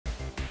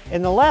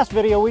In the last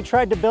video, we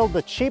tried to build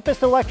the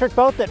cheapest electric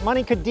boat that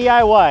money could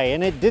DIY,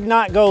 and it did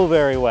not go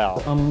very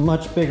well. A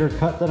much bigger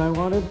cut than I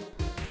wanted.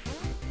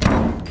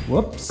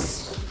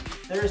 Whoops.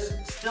 There's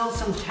still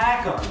some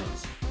tack on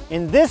it.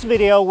 In this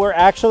video, we're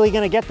actually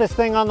gonna get this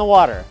thing on the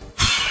water.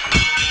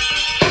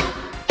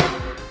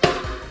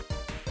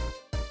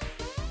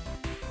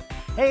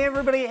 Hey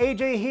everybody,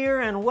 AJ here,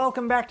 and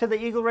welcome back to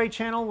the Eagle Ray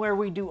channel, where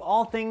we do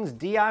all things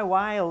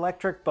DIY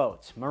electric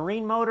boats.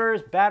 Marine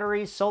motors,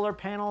 batteries, solar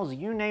panels,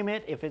 you name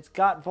it. If it's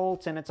got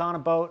volts and it's on a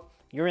boat,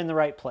 you're in the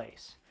right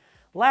place.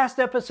 Last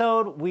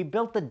episode, we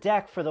built the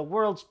deck for the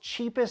world's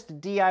cheapest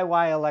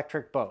DIY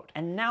electric boat.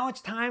 And now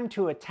it's time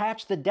to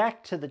attach the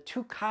deck to the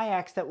two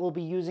kayaks that we'll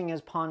be using as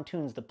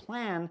pontoons. The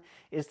plan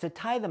is to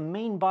tie the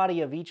main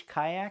body of each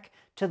kayak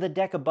to the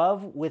deck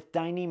above with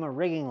Dyneema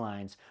rigging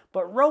lines.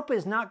 But rope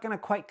is not gonna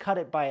quite cut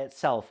it by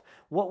itself.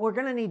 What we're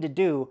gonna need to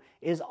do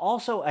is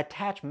also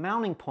attach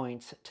mounting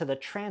points to the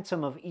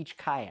transom of each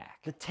kayak.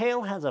 The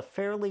tail has a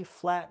fairly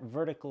flat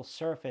vertical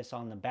surface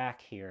on the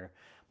back here,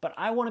 but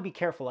I want to be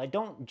careful. I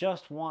don't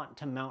just want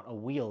to mount a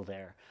wheel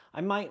there. I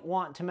might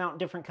want to mount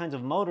different kinds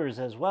of motors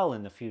as well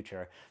in the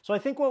future. So I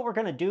think what we're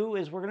going to do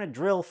is we're going to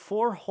drill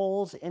 4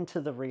 holes into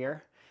the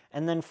rear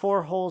and then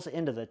 4 holes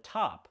into the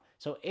top.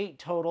 So 8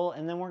 total,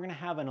 and then we're going to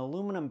have an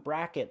aluminum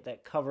bracket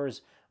that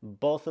covers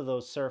both of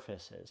those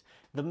surfaces.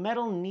 The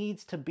metal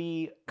needs to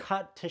be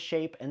cut to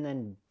shape and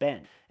then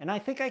bent. And I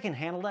think I can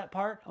handle that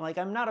part. Like,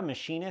 I'm not a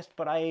machinist,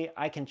 but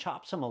I can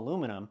chop some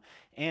aluminum,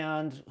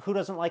 and who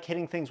doesn't like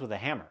hitting things with a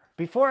hammer?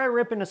 Before I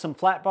rip into some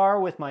flat bar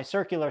with my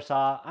circular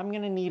saw, I'm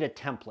gonna need a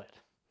template.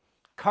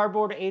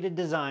 Cardboard aided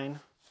design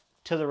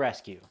to the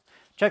rescue.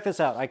 Check this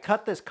out. I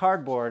cut this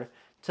cardboard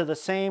to the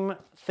same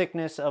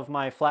thickness of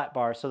my flat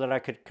bar so that I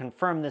could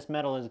confirm this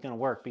metal is going to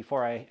work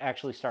before I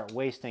actually start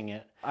wasting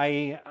it.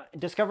 I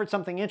discovered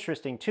something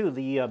interesting too.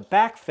 The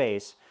back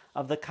face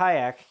of the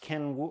kayak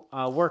can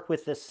work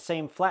with this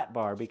same flat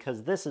bar,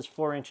 because this is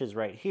 4 inches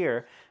right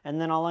here, and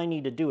then all I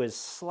need to do is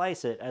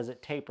slice it as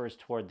it tapers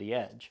toward the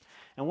edge.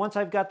 And once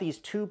I've got these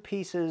 2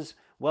 pieces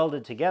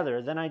welded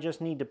together, then I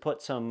just need to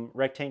put some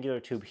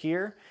rectangular tube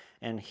here,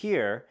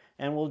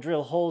 and we'll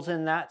drill holes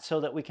in that so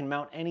that we can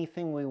mount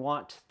anything we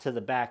want to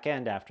the back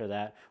end after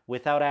that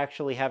without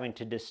actually having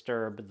to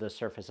disturb the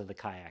surface of the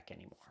kayak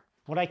anymore.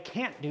 What I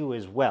can't do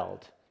is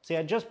weld. See,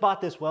 I just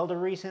bought this welder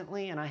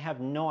recently and I have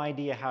no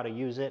idea how to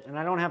use it, and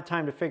I don't have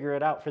time to figure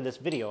it out for this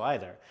video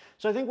either.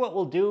 So I think what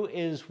we'll do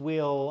is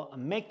we'll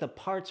make the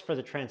parts for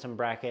the transom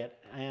bracket,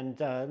 and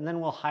then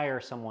we'll hire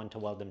someone to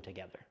weld them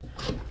together.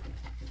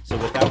 So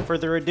without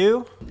further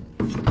ado,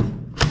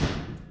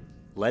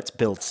 let's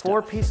build stuff.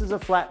 4 pieces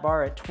of flat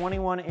bar at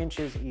 21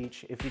 inches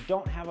each. If you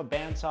don't have a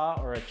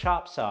bandsaw or a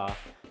chop saw,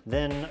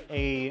 then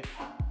a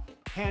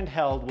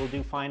handheld will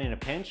do fine in a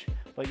pinch,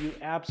 but you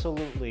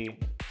absolutely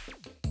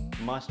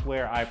must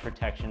wear eye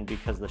protection,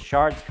 because the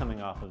shards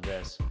coming off of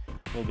this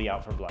will be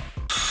out for blood.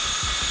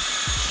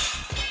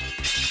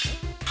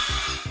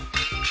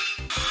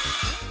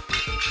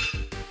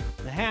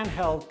 The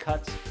handheld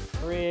cuts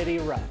pretty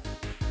rough.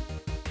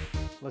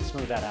 Let's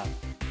smooth that out.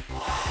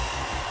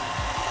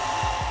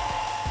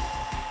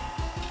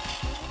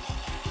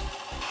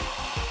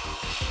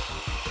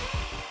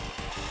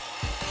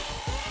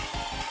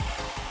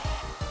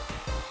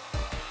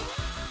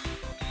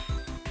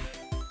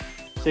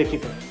 Safety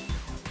first.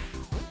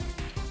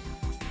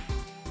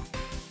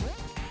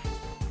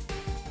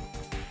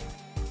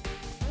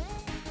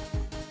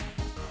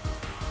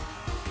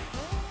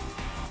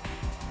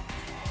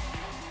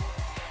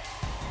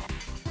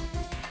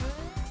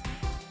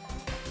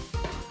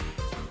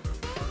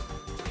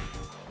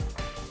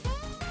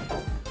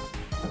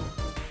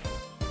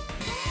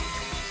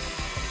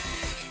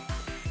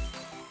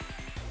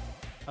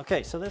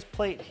 Okay, so this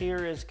plate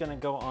here is going to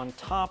go on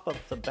top of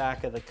the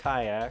back of the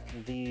kayak.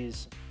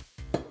 These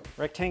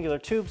rectangular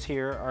tubes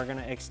here are going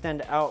to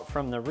extend out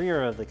from the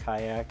rear of the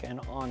kayak, and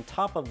on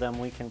top of them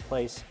we can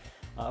place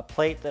a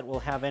plate that will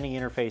have any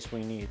interface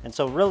we need. And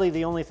so really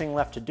the only thing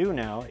left to do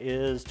now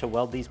is to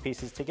weld these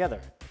pieces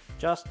together,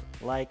 just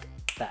like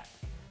that.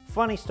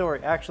 Funny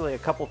story, actually a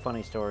couple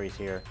funny stories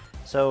here.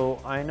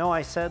 So I know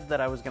I said that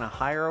I was going to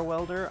hire a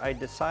welder. I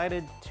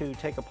decided to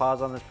take a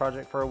pause on this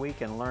project for a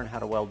week and learn how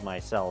to weld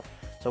myself.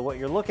 So what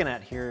you're looking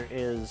at here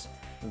is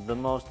the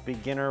most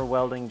beginner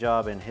welding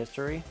job in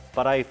history,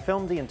 but I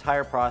filmed the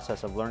entire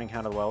process of learning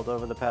how to weld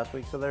over the past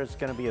week, so there's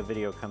going to be a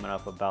video coming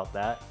up about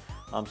that.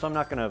 So I'm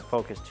not going to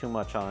focus too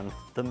much on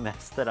the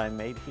mess that I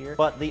made here.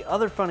 But the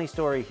other funny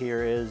story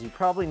here is you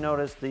probably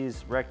noticed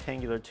these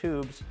rectangular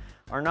tubes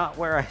are not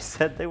where I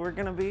said they were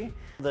going to be.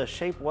 The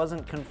shape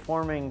wasn't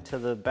conforming to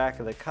the back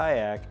of the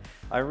kayak.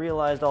 I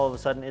realized all of a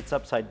sudden it's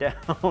upside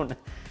down.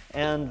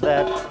 And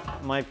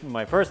that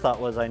my first thought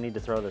was I need to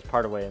throw this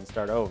part away and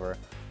start over.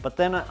 But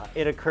then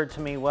it occurred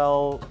to me,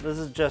 well, this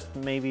is just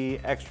maybe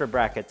extra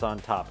brackets on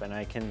top, and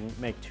I can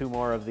make 2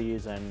 more of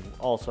these and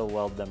also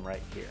weld them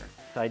right here.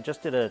 I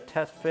just did a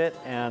test fit,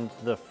 and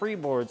the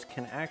freeboards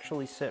can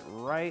actually sit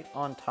right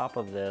on top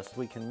of this.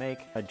 We can make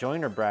a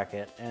joiner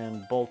bracket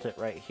and bolt it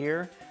right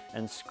here,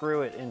 and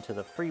screw it into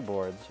the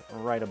freeboards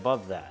right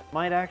above that.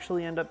 Might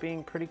actually end up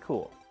being pretty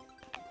cool.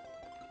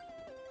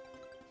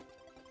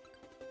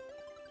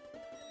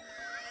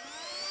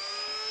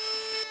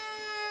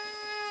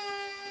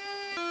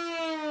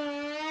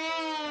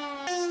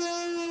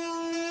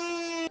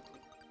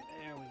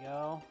 There we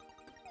go.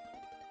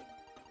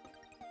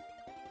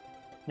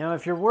 Now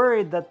if you're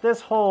worried that this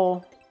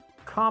hole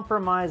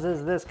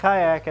compromises this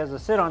kayak as a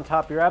sit on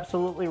top, you're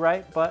absolutely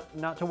right, but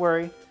not to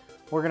worry.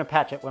 We're gonna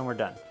patch it when we're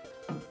done.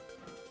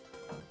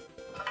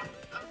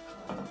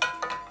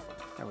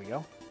 There we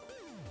go.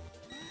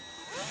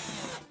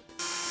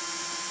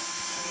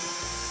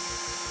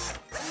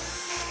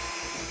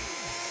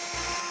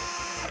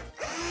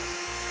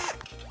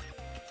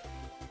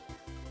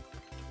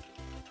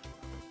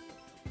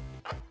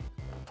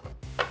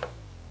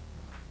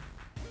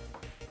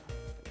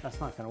 That's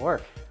not gonna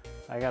work.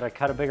 I gotta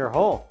cut a bigger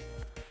hole.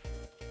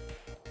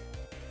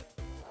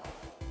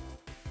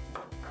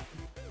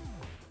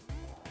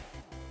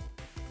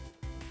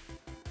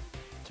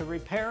 To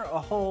repair a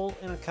hole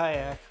in a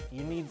kayak,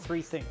 you need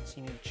three things.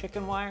 You need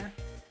chicken wire,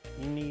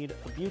 you need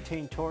a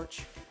butane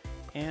torch,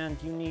 and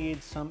you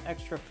need some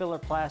extra filler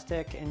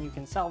plastic, and you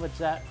can salvage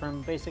that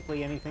from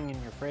basically anything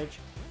in your fridge.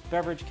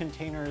 Beverage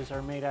containers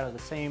are made out of the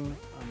same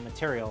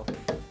material,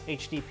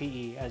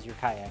 HDPE, as your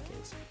kayak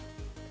is.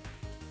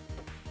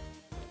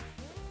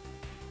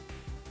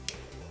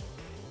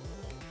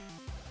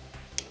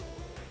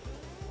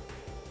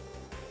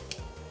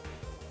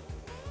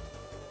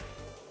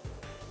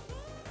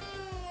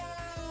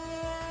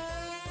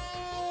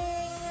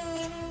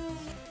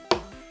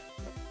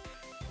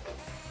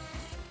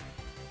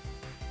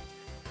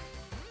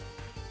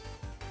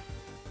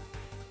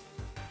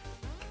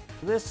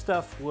 This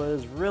stuff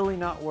was really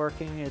not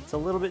working. It's a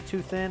little bit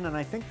too thin, and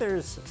I think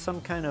there's some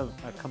kind of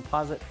a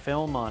composite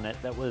film on it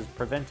that was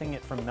preventing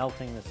it from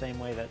melting the same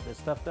way that this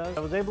stuff does.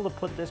 I was able to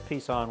put this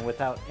piece on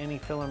without any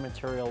filler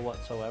material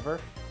whatsoever.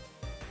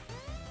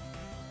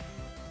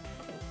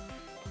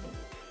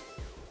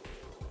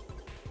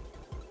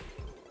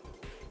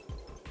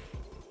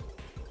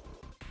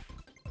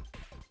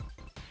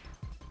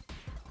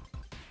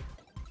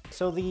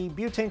 So the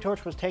butane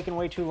torch was taking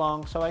way too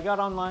long, so I got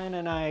online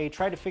and I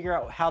tried to figure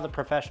out how the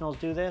professionals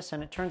do this,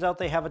 and it turns out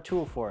they have a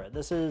tool for it.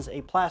 This is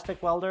a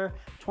plastic welder,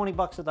 20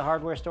 bucks at the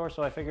hardware store,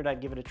 so I figured I'd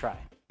give it a try.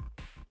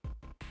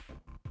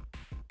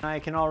 I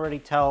can already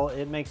tell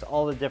it makes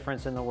all the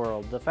difference in the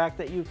world. The fact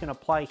that you can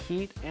apply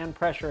heat and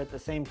pressure at the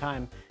same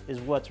time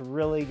is what's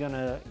really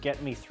gonna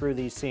get me through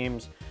these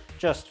seams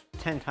just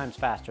 10 times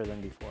faster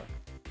than before.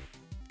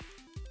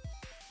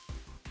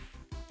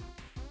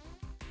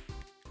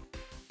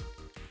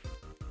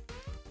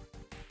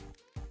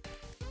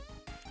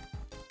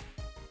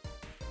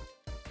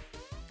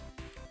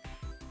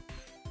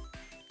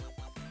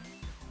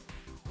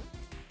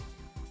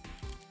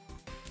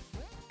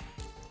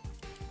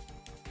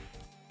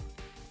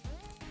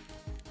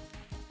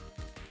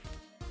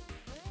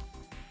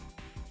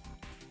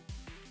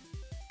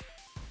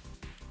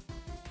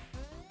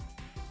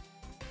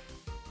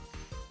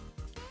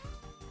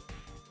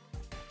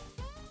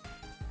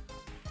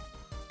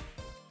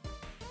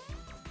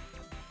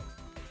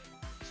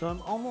 So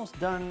I'm almost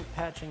done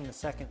patching the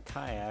second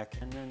kayak,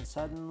 and then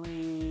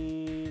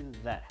suddenly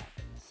that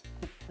happens.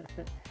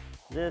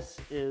 This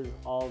is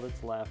all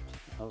that's left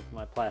of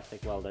my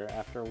plastic welder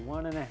after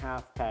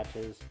 1.5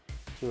 patches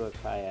to a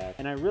kayak.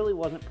 And I really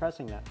wasn't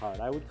pressing that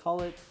hard. I would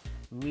call it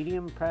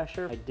medium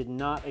pressure. I did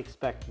not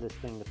expect this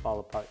thing to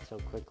fall apart so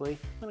quickly.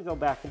 I'm gonna go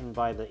back and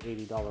buy the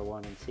 $80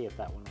 one and see if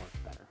that one works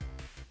better.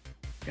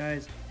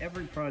 Guys,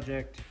 every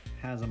project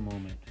has a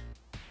moment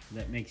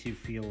that makes you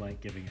feel like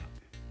giving up.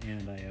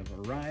 And I have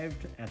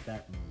arrived at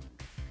that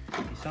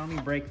moment. You saw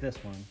me break this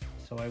one,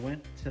 so I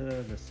went to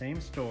the same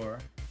store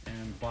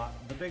and bought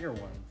the bigger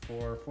one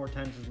for 4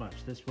 times as much.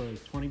 This was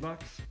 20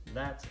 bucks,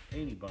 that's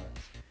 80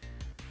 bucks.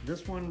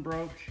 This one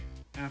broke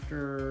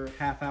after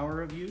half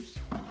hour of use.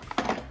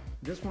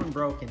 This one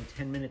broke in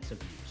 10 minutes of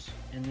use.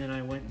 And then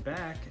I went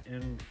back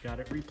and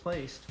got it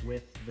replaced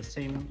with the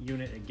same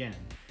unit again.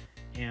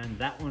 And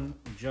that one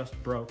just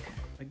broke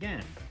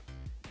again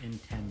in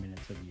 10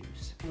 minutes of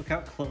use. Look how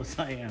close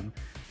I am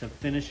to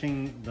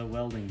finishing the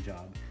welding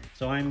job.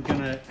 So I'm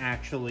gonna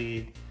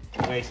actually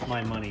waste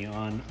my money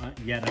on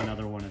yet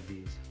another one of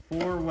these.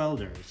 4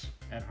 welders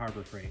at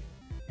Harbor Freight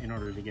in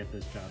order to get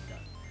this job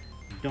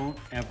done. Don't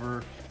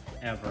ever,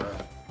 ever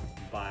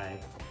buy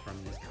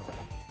from this company.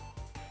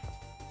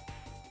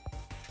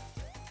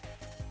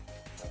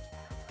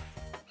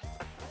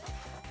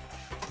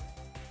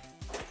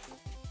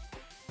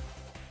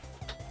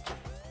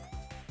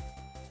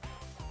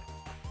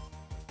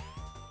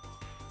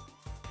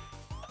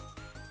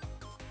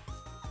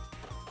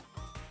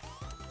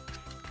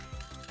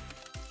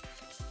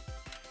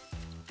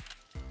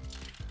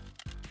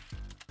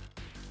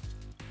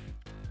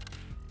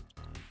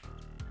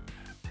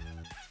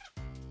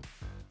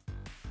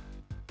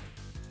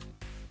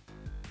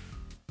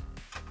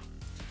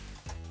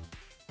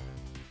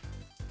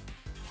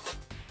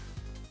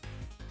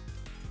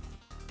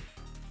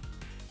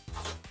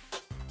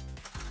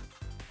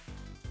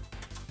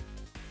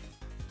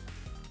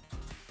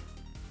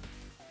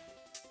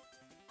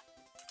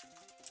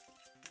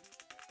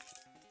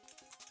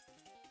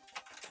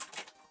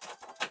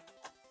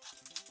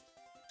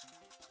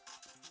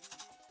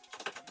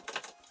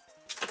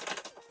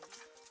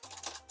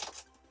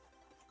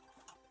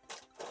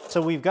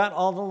 So we've got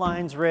all the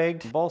lines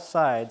rigged. Both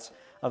sides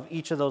of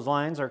each of those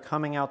lines are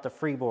coming out the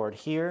freeboard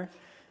here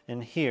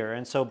and here.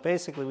 And so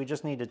basically we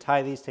just need to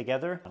tie these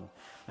together.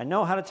 I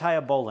know how to tie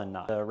a bowline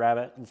knot, the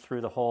rabbit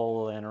through the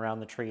hole and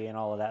around the tree and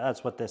all of that.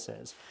 That's what this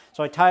is.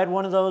 So I tied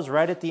one of those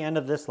right at the end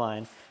of this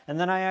line, and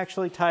then I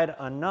actually tied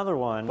another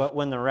one, but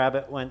when the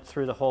rabbit went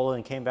through the hole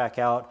and came back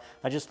out,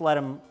 I just let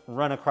him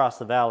run across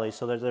the valley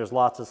so that there's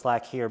lots of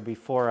slack here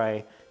before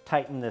I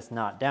tighten this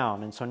knot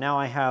down. And so now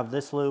I have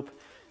this loop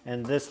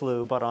and this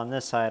loop, but on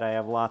this side I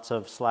have lots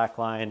of slack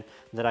line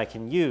that I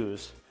can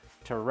use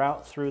to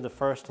route through the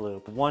first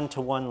loop.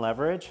 1-to-1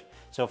 leverage.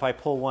 So if I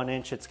pull 1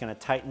 inch, it's gonna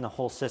tighten the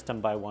whole system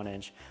by 1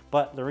 inch.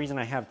 But the reason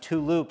I have 2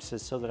 loops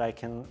is so that I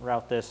can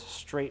route this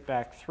straight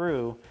back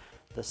through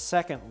the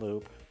second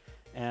loop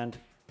and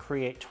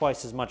create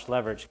twice as much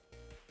leverage.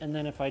 And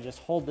then if I just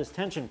hold this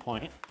tension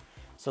point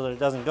so that it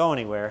doesn't go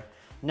anywhere,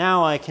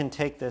 now I can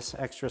take this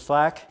extra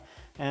slack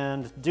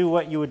and do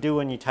what you would do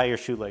when you tie your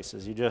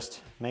shoelaces. You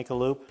just make a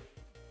loop,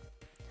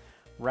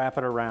 wrap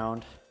it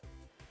around,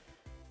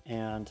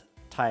 and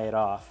tie it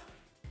off.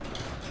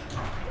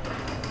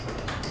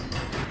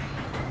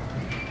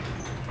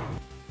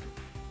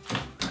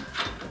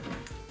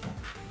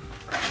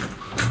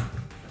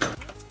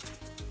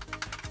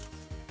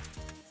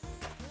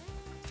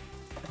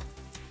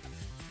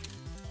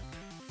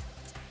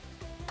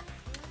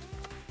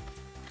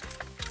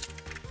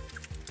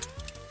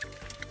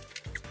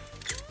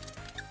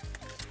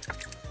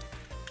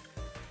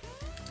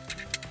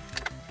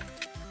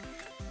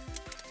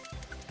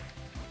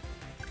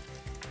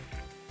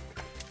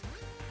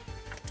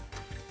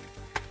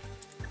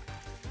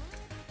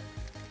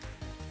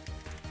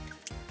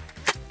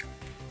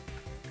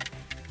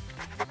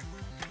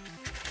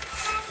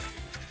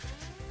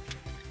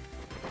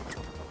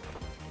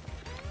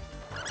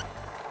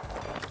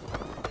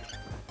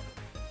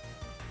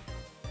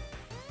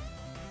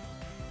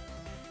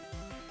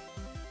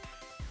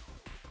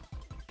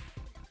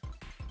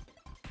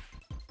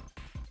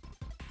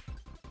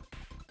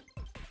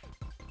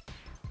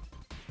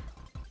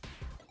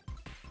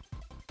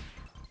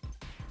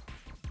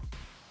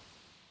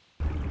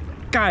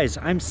 Guys,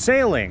 I'm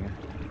sailing.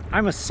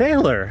 I'm a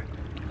sailor.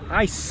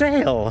 I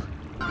sail.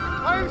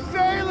 I'm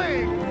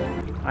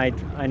sailing!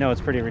 I know it's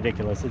pretty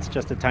ridiculous. It's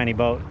just a tiny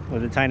boat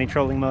with a tiny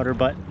trolling motor,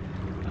 but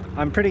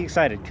I'm pretty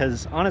excited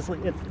because honestly,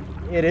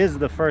 it is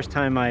the first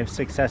time I've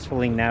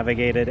successfully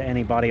navigated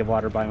any body of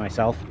water by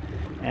myself,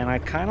 and I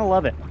kind of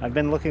love it. I've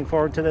been looking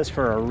forward to this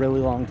for a really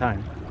long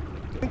time.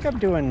 I think I'm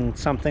doing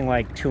something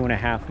like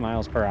 2.5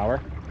 miles per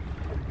hour.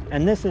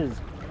 And this is,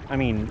 I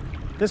mean,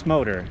 this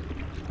motor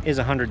is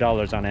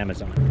 $100 on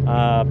Amazon.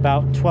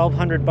 About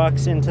 1,200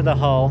 bucks into the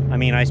hull. I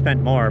mean, I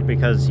spent more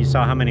because you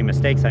saw how many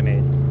mistakes I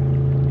made.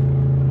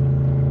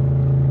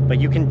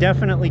 But you can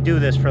definitely do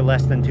this for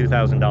less than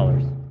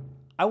 $2,000.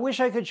 I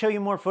wish I could show you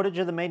more footage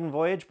of the maiden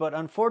voyage, but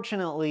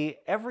unfortunately,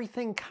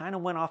 everything kind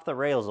of went off the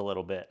rails a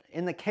little bit.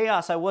 In the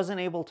chaos, I wasn't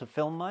able to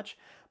film much,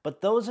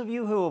 but those of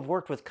you who have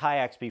worked with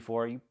kayaks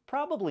before, you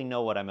probably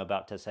know what I'm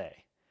about to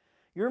say.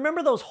 You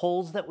remember those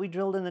holes that we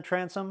drilled in the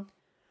transom?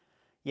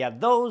 Yeah,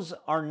 those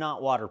are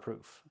not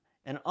waterproof.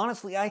 And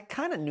honestly, I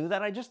kind of knew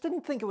that. I just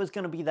didn't think it was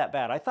going to be that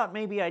bad. I thought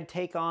maybe I'd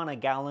take on a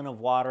gallon of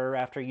water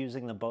after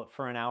using the boat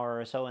for an hour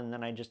or so, and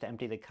then I'd just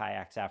empty the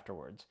kayaks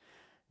afterwards.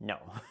 No,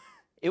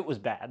 it was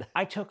bad.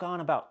 I took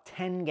on about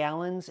 10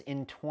 gallons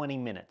in 20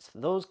 minutes.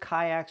 Those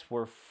kayaks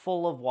were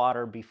full of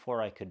water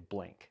before I could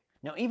blink.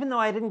 Now, even though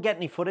I didn't get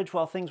any footage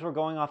while things were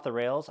going off the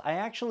rails, I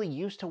actually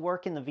used to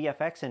work in the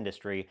VFX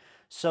industry,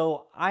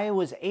 so I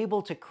was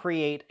able to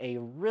create a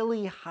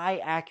really high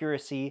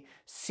accuracy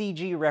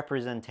CG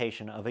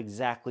representation of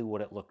exactly what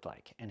it looked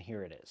like, and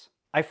here it is.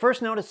 I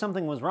first noticed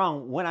something was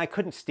wrong when I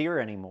couldn't steer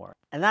anymore,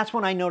 and that's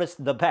when I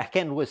noticed the back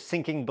end was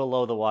sinking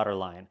below the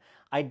waterline.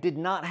 I did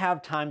not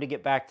have time to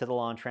get back to the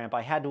launch ramp.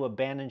 I had to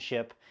abandon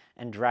ship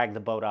and drag the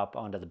boat up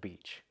onto the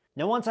beach.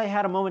 Now, once I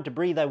had a moment to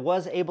breathe, I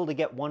was able to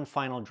get one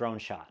final drone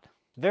shot.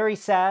 Very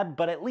sad,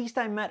 but at least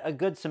I met a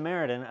good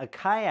Samaritan, a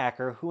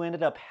kayaker who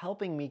ended up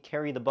helping me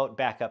carry the boat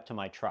back up to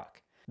my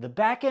truck. The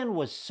back end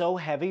was so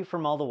heavy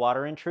from all the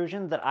water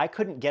intrusion that I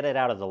couldn't get it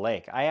out of the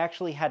lake. I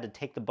actually had to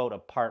take the boat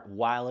apart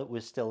while it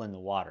was still in the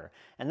water,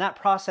 and that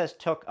process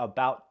took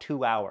about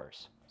 2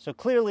 hours. So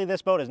clearly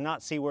this boat is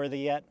not seaworthy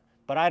yet,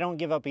 but I don't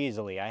give up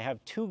easily. I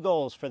have 2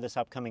 goals for this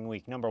upcoming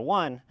week. Number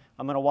 1,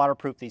 I'm going to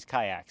waterproof these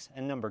kayaks,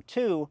 and number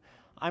 2,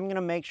 I'm going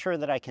to make sure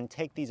that I can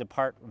take these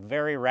apart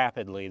very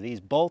rapidly. These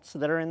bolts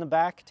that are in the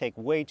back take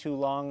way too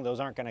long. Those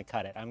aren't going to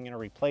cut it. I'm going to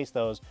replace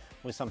those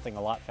with something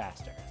a lot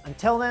faster.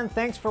 Until then,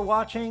 thanks for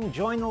watching.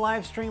 Join the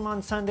live stream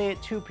on Sunday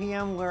at 2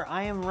 p.m. where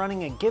I am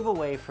running a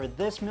giveaway for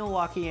this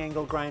Milwaukee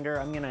angle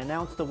grinder. I'm going to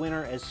announce the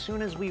winner as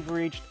soon as we've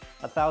reached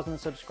 1,000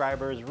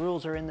 subscribers.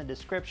 Rules are in the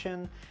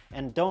description.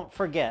 And don't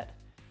forget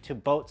to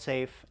boat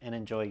safe and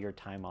enjoy your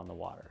time on the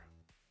water.